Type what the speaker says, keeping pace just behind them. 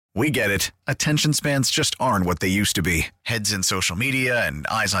We get it. Attention spans just aren't what they used to be. Heads in social media and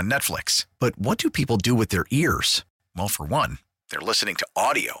eyes on Netflix. But what do people do with their ears? Well, for one, they're listening to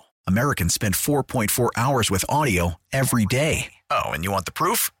audio. Americans spend 4.4 hours with audio every day. Oh, and you want the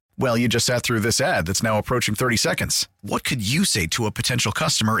proof? Well, you just sat through this ad that's now approaching 30 seconds. What could you say to a potential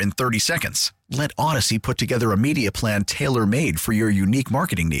customer in 30 seconds? Let Odyssey put together a media plan tailor-made for your unique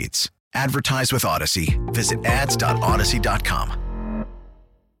marketing needs. Advertise with Odyssey. Visit ads.odyssey.com.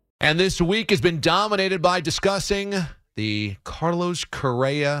 And this week has been dominated by discussing the Carlos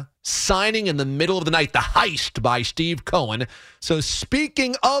Correa signing in the middle of the night, the heist by Steve Cohen. So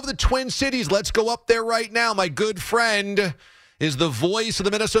speaking of the Twin Cities, let's go up there right now. My good friend is the voice of the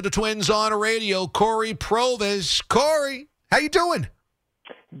Minnesota Twins on radio, Corey Provus. Corey, how you doing?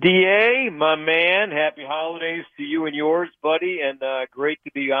 DA, my man, happy holidays to you and yours, buddy, and great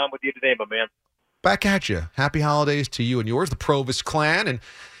to be on with you today, my man. Back at you. Happy holidays to you and yours, the Provus clan. And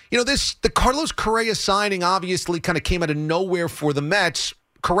you know, the Carlos Correa signing obviously kind of came out of nowhere for the Mets.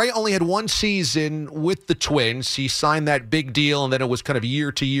 Correa only had one season with the Twins. He signed that big deal, and then it was kind of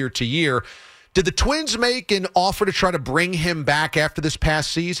year to year to year. Did the Twins make an offer to try to bring him back after this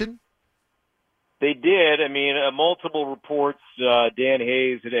past season? They did. I mean, multiple reports, Dan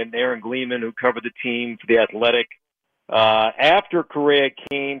Hayes and Aaron Gleeman, who covered the team for The Athletic, after Correa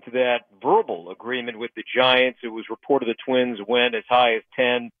came to that verbal agreement with the Giants, it was reported the Twins went as high as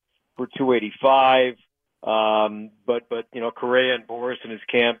 10 for 285. But you know, Correa and Boris and his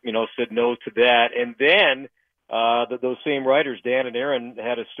camp, you know, said no to that. And then those same writers, Dan and Aaron,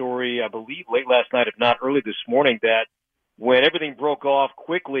 had a story, I believe, late last night, if not early this morning, that when everything broke off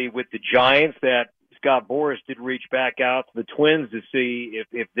quickly with the Giants, that Scott Boris did reach back out to the Twins to see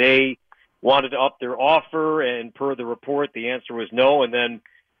if they wanted to up their offer. And per the report, the answer was no. And then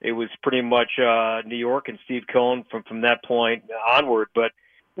it was pretty much New York and Steve Cohen from that point onward. But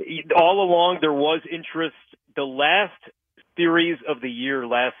all along, there was interest. The last series of the year,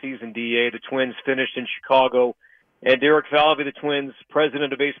 last season, DA, the Twins finished in Chicago, and Derek Falvey, the Twins'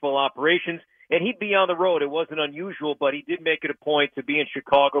 president of baseball operations, and he'd be on the road. It wasn't unusual, but he did make it a point to be in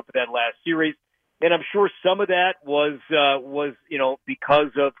Chicago for that last series. And I'm sure some of that was you know,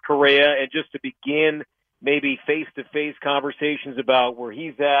 because of Correa, and just to begin maybe face-to-face conversations about where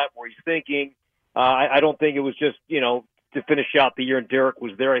he's at, where he's thinking. I don't think it was just, you know, to finish out the year and Derek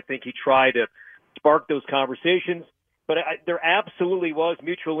was there. I think he tried to spark those conversations. But there absolutely was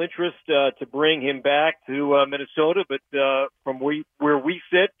mutual interest to bring him back to Minnesota. But from where we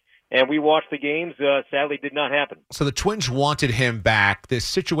sit and we watch the games, sadly did not happen. So the Twins wanted him back. This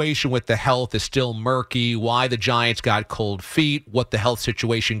situation with the health is still murky. Why the Giants got cold feet, what the health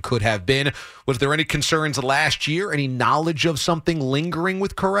situation could have been. Was there any concerns last year? Any knowledge of something lingering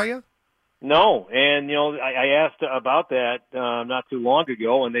with Correa? No, and you know, I asked about that not too long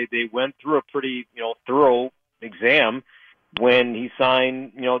ago, and they went through a pretty, you know, thorough exam when he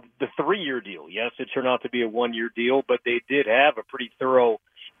signed, you know, the 3-year deal. Yes, it turned out to be a 1-year deal, but they did have a pretty thorough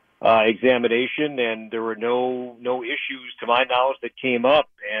examination, and there were no issues to my knowledge that came up,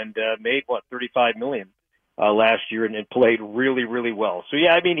 and made $35 million last year, and played really, really well. So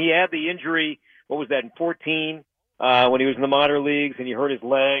yeah, I mean, he had the injury. What was that, in 14? When he was in the minor leagues and he hurt his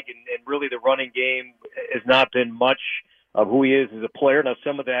leg, and really the running game has not been much of who he is as a player. Now,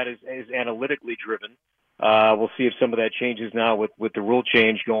 some of that is analytically driven. We'll see if some of that changes now with the rule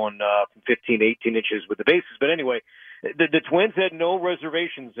change going from 15 to 18 inches with the bases. But anyway, the Twins had no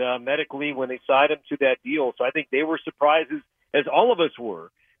reservations medically when they signed him to that deal. So I think they were surprised, as all of us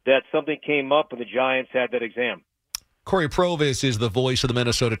were, that something came up when the Giants had that exam. Corey Provus is the voice of the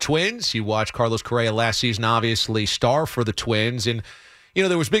Minnesota Twins. You watched Carlos Correa last season, obviously star for the Twins. And, you know,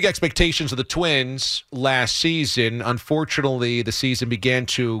 there was big expectations of the Twins last season. Unfortunately, the season began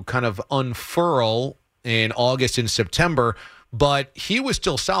to kind of unfurl in August and September, but he was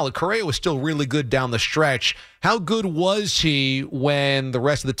still solid. Correa was still really good down the stretch. How good was he when the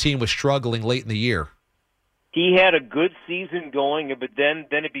rest of the team was struggling late in the year? He had a good season going, but then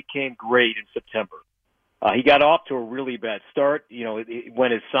it became great in September. He got off to a really bad start. You know,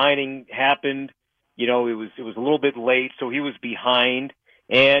 when his signing happened, you know, it was a little bit late, so he was behind,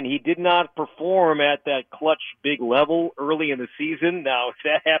 and he did not perform at that clutch big level early in the season. Now, if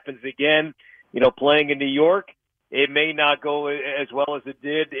that happens again, you know, playing in New York, it may not go as well as it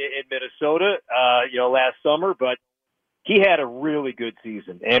did in Minnesota, you know, last summer, but he had a really good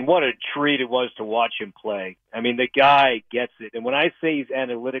season, and what a treat it was to watch him play. I mean, the guy gets it. And when I say he's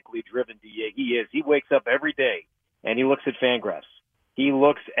analytically driven, he is. He wakes up every day, and he looks at Fangraphs. He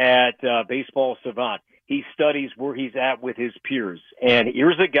looks at Baseball Savant. He studies where he's at with his peers. And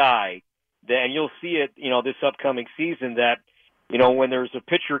here's a guy that, and you'll see it, you know, this upcoming season, that when there's a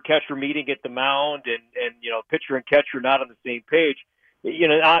pitcher-catcher meeting at the mound and pitcher and catcher not on the same page,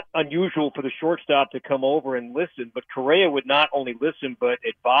 not unusual for the shortstop to come over and listen. But Correa would not only listen but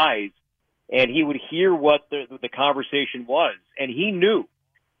advise, and he would hear what the conversation was. And he knew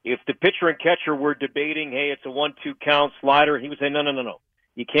if the pitcher and catcher were debating, hey, it's a 1-2 count slider, he would say, no.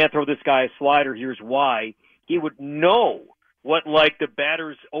 You can't throw this guy a slider. Here's why. He would know what, like, the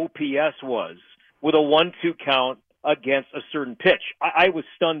batter's OPS was with a 1-2 count against a certain pitch. I was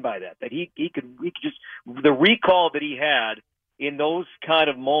stunned by that he could just, the recall that he had in those kind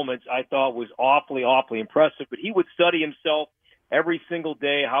of moments, I thought was awfully, awfully impressive. But he would study himself every single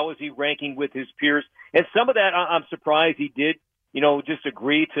day. How is he ranking with his peers? And some of that, I'm surprised he did, just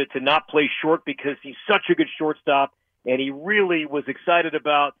agree to not play short because he's such a good shortstop. And he really was excited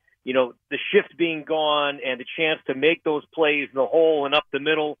about, the shift being gone and the chance to make those plays in the hole and up the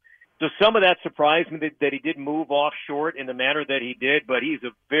middle. So some of that surprised me that he did move off short in the manner that he did, but he's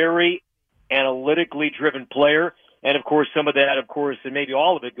a very analytically driven player. And, of course, some of that, and maybe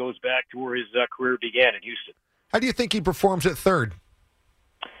all of it goes back to where his career began in Houston. How do you think he performs at third?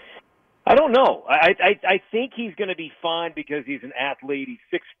 I don't know. I think he's going to be fine because he's an athlete.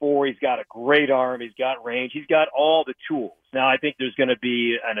 He's 6'4". He's got a great arm. He's got range. He's got all the tools. Now, I think there's going to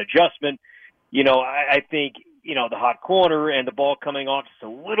be an adjustment. I think, the hot corner and the ball coming off just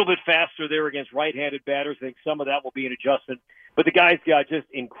a little bit faster there against right-handed batters. I think some of that will be an adjustment. But the guy's got just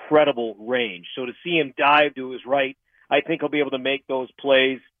incredible range. So to see him dive to his right, I think he'll be able to make those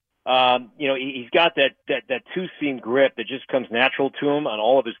plays. He's got that two-seam grip that just comes natural to him on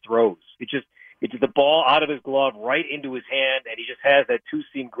all of his throws. It's the ball out of his glove right into his hand, and he just has that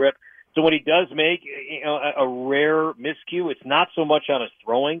two-seam grip. So when he does make a rare miscue, it's not so much on his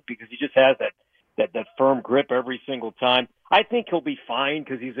throwing because he just has that firm grip every single time. I think he'll be fine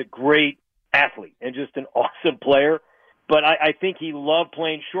because he's a great athlete and just an awesome player. But I think he loved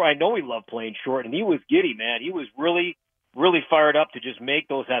playing short. I know he loved playing short, and he was giddy, man. He was really, really fired up to just make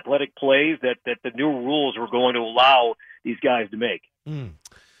those athletic plays that the new rules were going to allow these guys to make.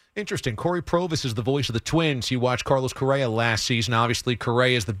 Interesting. Corey Provis is the voice of the Twins. You watched Carlos Correa last season. Obviously,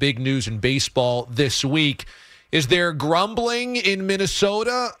 Correa is the big news in baseball this week. Is there grumbling in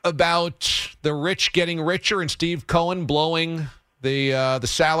Minnesota about the rich getting richer and Steve Cohen blowing the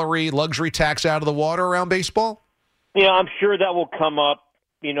salary luxury tax out of the water around baseball? Yeah, I'm sure that will come up,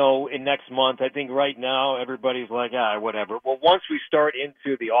 in next month. I think right now everybody's like, whatever. Well, once we start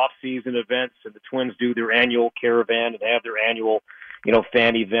into the off-season events and the Twins do their annual caravan and they have their annual,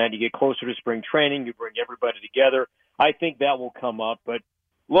 fan event, you get closer to spring training, you bring everybody together. I think that will come up. But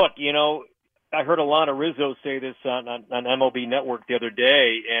look, I heard Alana Rizzo say this on MLB Network the other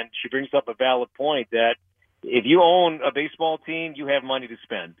day, and she brings up a valid point that if you own a baseball team, you have money to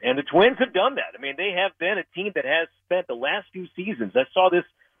spend. And the Twins have done that. I mean, they have been a team that has spent the last few seasons. I saw this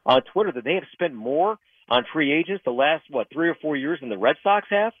on Twitter that they have spent more on free agents the last, 3 or 4 years than the Red Sox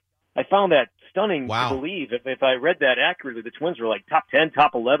have. I found that stunning to believe. If I read that accurately, the Twins were like top 10,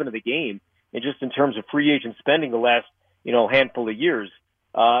 top 11 of the game, and just in terms of free agent spending the last, handful of years.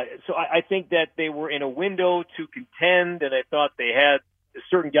 So I think that they were in a window to contend, and I thought they had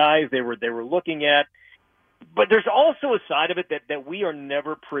certain guys they were looking at. But there's also a side of it that we are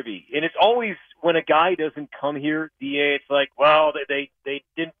never privy. And it's always when a guy doesn't come here, DA, it's like, well, they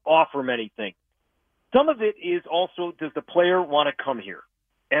didn't offer him anything. Some of it is also, does the player want to come here?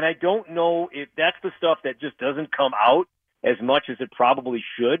 And I don't know if that's the stuff that just doesn't come out as much as it probably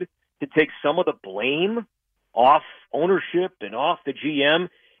should, to take some of the blame off ownership and off the GM.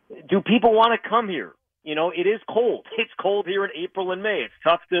 Do people want to come here? It is cold. It's cold here in April and May. It's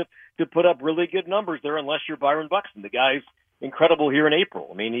tough to put up really good numbers there unless you're Byron Buxton. The guy's incredible here in April.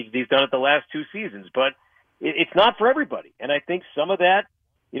 I mean, he's done it the last 2 seasons, but it's not for everybody. And I think some of that,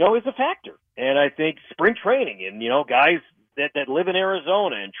 is a factor. And I think spring training and, guys that live in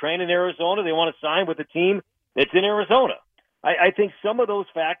Arizona and train in Arizona, they want to sign with a team that's in Arizona. I think some of those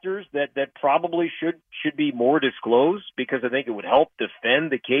factors that probably should be more disclosed, because I think it would help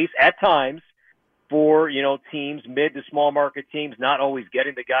defend the case at times for, teams, mid to small market teams, not always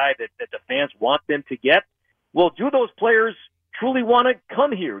getting the guy that the fans want them to get. Well, do those players truly want to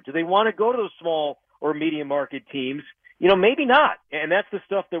come here? Do they want to go to those small or medium market teams? Maybe not. And that's the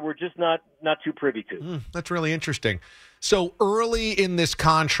stuff that we're just not too privy to. That's really interesting. So early in this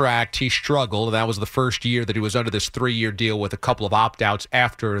contract, he struggled. That was the first year that he was under this 3-year deal with a couple of opt-outs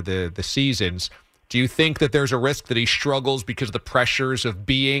after the seasons. Do you think that there's a risk that he struggles because of the pressures of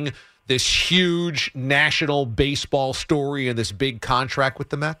being this huge national baseball story and this big contract with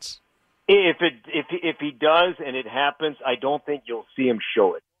the Mets? If he does and it happens, I don't think you'll see him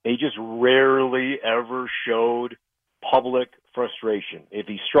show it. He just rarely ever showed public frustration. If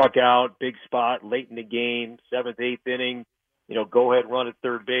he struck out, big spot, late in the game, 7th, 8th inning, go ahead, run at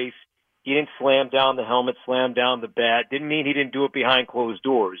third base. He didn't slam down the helmet, slam down the bat. Didn't mean he didn't do it behind closed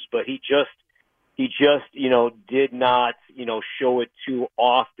doors, but he just did not, show it too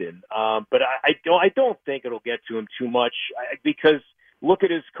often. But I don't think it'll get to him too much because look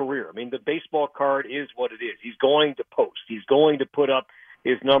at his career. I mean, the baseball card is what it is. He's going to post. He's going to put up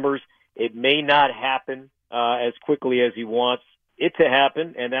his numbers. It may not happen as quickly as he wants it to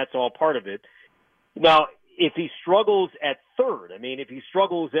happen, and that's all part of it. Now, if he struggles at third, if he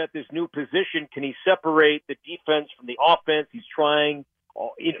struggles at this new position, can he separate the defense from the offense? He's trying.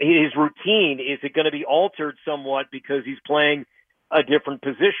 His routine, is it going to be altered somewhat because he's playing a different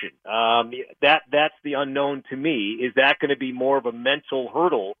position? That's the unknown to me. Is that going to be more of a mental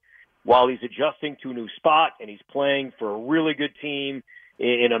hurdle while he's adjusting to a new spot and he's playing for a really good team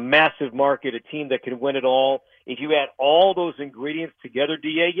in a massive market, a team that can win it all? If you add all those ingredients together,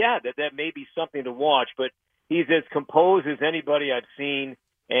 DA, that may be something to watch. But he's as composed as anybody I've seen.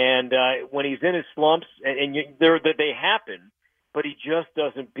 And when he's in his slumps, they happen, but he just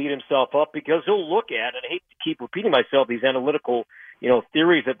doesn't beat himself up because he'll look at, and I hate to keep repeating myself, these analytical,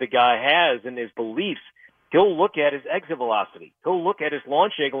 theories that the guy has and his beliefs. He'll look at his exit velocity. He'll look at his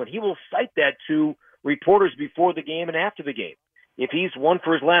launch angle, and he will cite that to reporters before the game and after the game. If he's won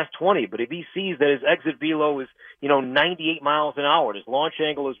for his last 20, but if he sees that his exit velo is, 98 miles an hour, and his launch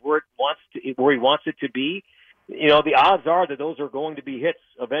angle is where he wants it to be, the odds are that those are going to be hits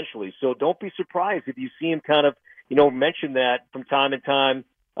eventually. So don't be surprised if you see him kind of, mention that from time to time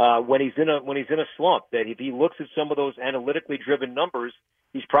when he's in a slump. That if he looks at some of those analytically driven numbers,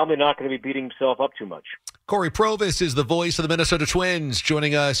 he's probably not going to be beating himself up too much. Corey Provus is the voice of the Minnesota Twins,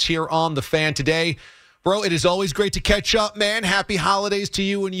 joining us here on The Fan today. Bro, it is always great to catch up, man. Happy holidays to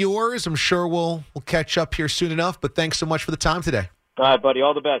you and yours. I'm sure we'll catch up here soon enough, but thanks so much for the time today. All right, buddy.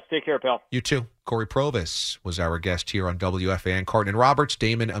 All the best. Take care, pal. You too. Corey Provus was our guest here on WFAN. Carton and Roberts,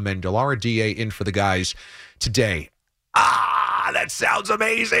 Damon Amendolara, DA in for the guys today. That sounds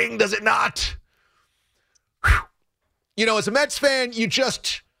amazing, does it not? Whew. As a Mets fan,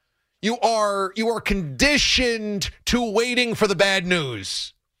 you are conditioned to waiting for the bad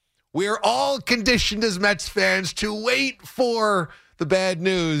news. We're all conditioned as Mets fans to wait for the bad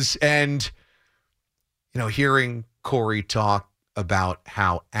news. And, hearing Corey talk about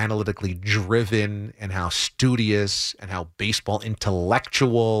how analytically driven and how studious and how baseball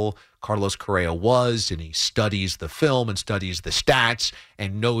intellectual Carlos Correa was, and he studies the film and studies the stats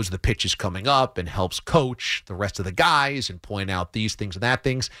and knows the pitches coming up and helps coach the rest of the guys and point out these things and that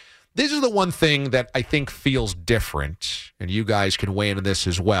things. This is the one thing that I think feels different, and you guys can weigh in on this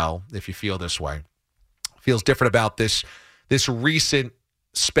as well if you feel this way. Feels different about this recent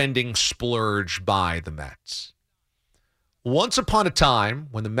spending splurge by the Mets. Once upon a time,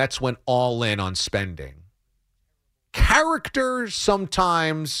 when the Mets went all in on spending, character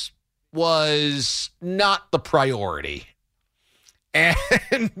sometimes was not the priority.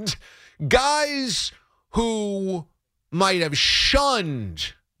 And guys who might have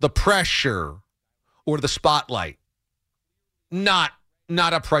shunned the pressure or the spotlight, not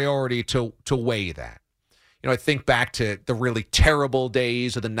a priority to weigh that. I think back to the really terrible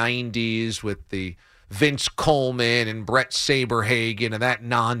days of the 90s with the Vince Coleman and Brett Saberhagen and that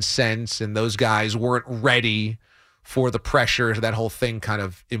nonsense, and those guys weren't ready for the pressure. That whole thing kind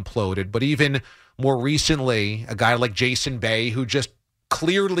of imploded. But even more recently, a guy like Jason Bay, who just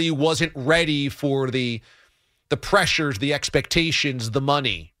clearly wasn't ready for the pressures, the expectations, the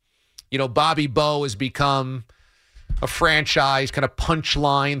money. Bobby Bo has become a franchise kind of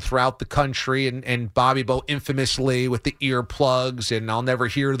punchline throughout the country, and Bobby Bo infamously with the earplugs and I'll never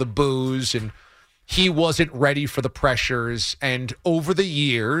hear the booze, and he wasn't ready for the pressures. And over the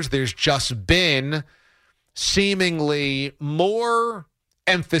years, there's just been seemingly more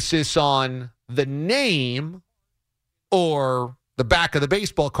emphasis on the name or the back of the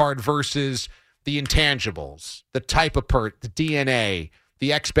baseball card versus the intangibles, the type of the DNA,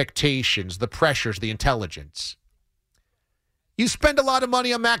 the expectations, the pressures, the intelligence. You spend a lot of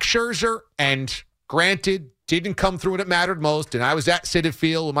money on Max Scherzer, and granted, didn't come through when it mattered most. And I was at Citi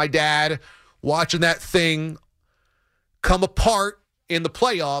Field with my dad watching that thing come apart in the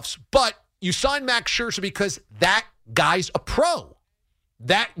playoffs. But you sign Max Scherzer because that guy's a pro.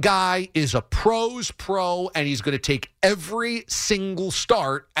 That guy is a pro's pro, and he's going to take every single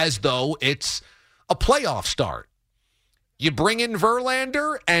start as though it's a playoff start. You bring in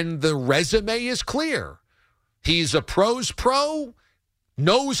Verlander, and the resume is clear. He's a pro's pro,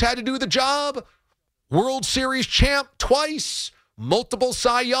 knows how to do the job, World Series champ twice, multiple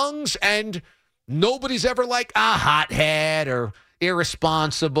Cy Youngs, and Nobody's ever like a hothead or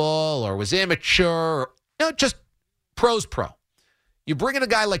irresponsible or was immature. Just pro's pro. You bring in a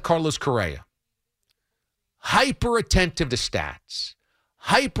guy like Carlos Correa, hyper attentive to stats,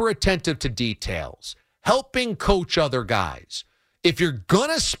 hyper attentive to details, helping coach other guys. If you're going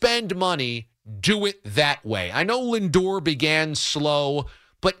to spend money, do it that way. I know Lindor began slow,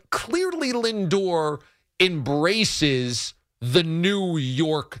 but clearly Lindor embraces the New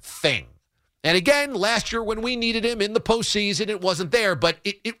York thing. And again, last year when we needed him in the postseason, it wasn't there. But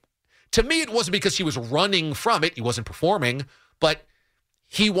to me, it wasn't because he was running from it. He wasn't performing, but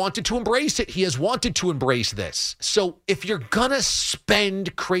he wanted to embrace it. He has wanted to embrace this. So if you're going to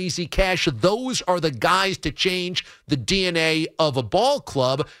spend crazy cash, those are the guys to change the DNA of a ball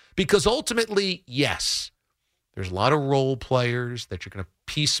club, because ultimately, yes, there's a lot of role players that you're going to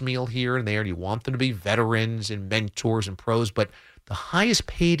piecemeal here and there, and you want them to be veterans and mentors and pros, but the highest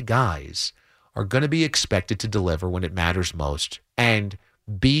paid guys are going to be expected to deliver when it matters most and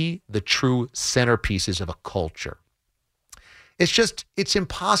be the true centerpieces of a culture. It's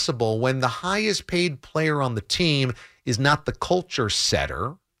impossible when the highest paid player on the team is not the culture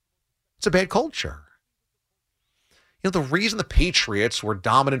setter. It's a bad culture. The reason the Patriots were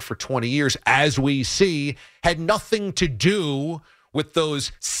dominant for 20 years, as we see, had nothing to do with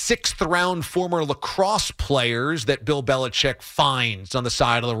those sixth-round former lacrosse players that Bill Belichick finds on the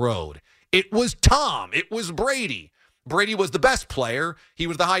side of the road. It was Tom. It was Brady. Brady was the best player. He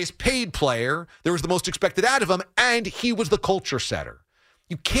was the highest paid player. There was the most expected out of him, and he was the culture setter.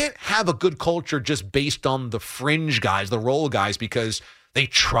 You can't have a good culture just based on the fringe guys, the role guys, because they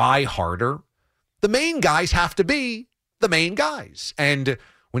try harder. The main guys have to be the main guys. And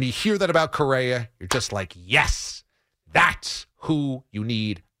when you hear that about Correa, you're just like, yes, that's who you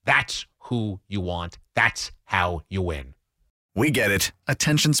need. That's who you want. That's how you win. We get it.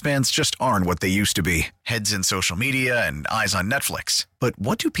 Attention spans just aren't what they used to be. Heads in social media and eyes on Netflix. But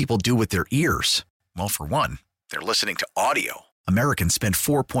what do people do with their ears? Well, for one, they're listening to audio. Americans spend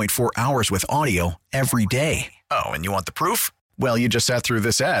 4.4 hours with audio every day. Oh, and you want the proof? Well, you just sat through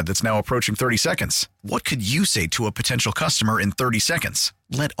this ad that's now approaching 30 seconds. What could you say to a potential customer in 30 seconds?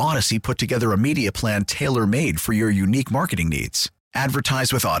 Let Odyssey put together a media plan tailor-made for your unique marketing needs.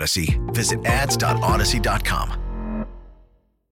 Advertise with Odyssey. Visit ads.odyssey.com.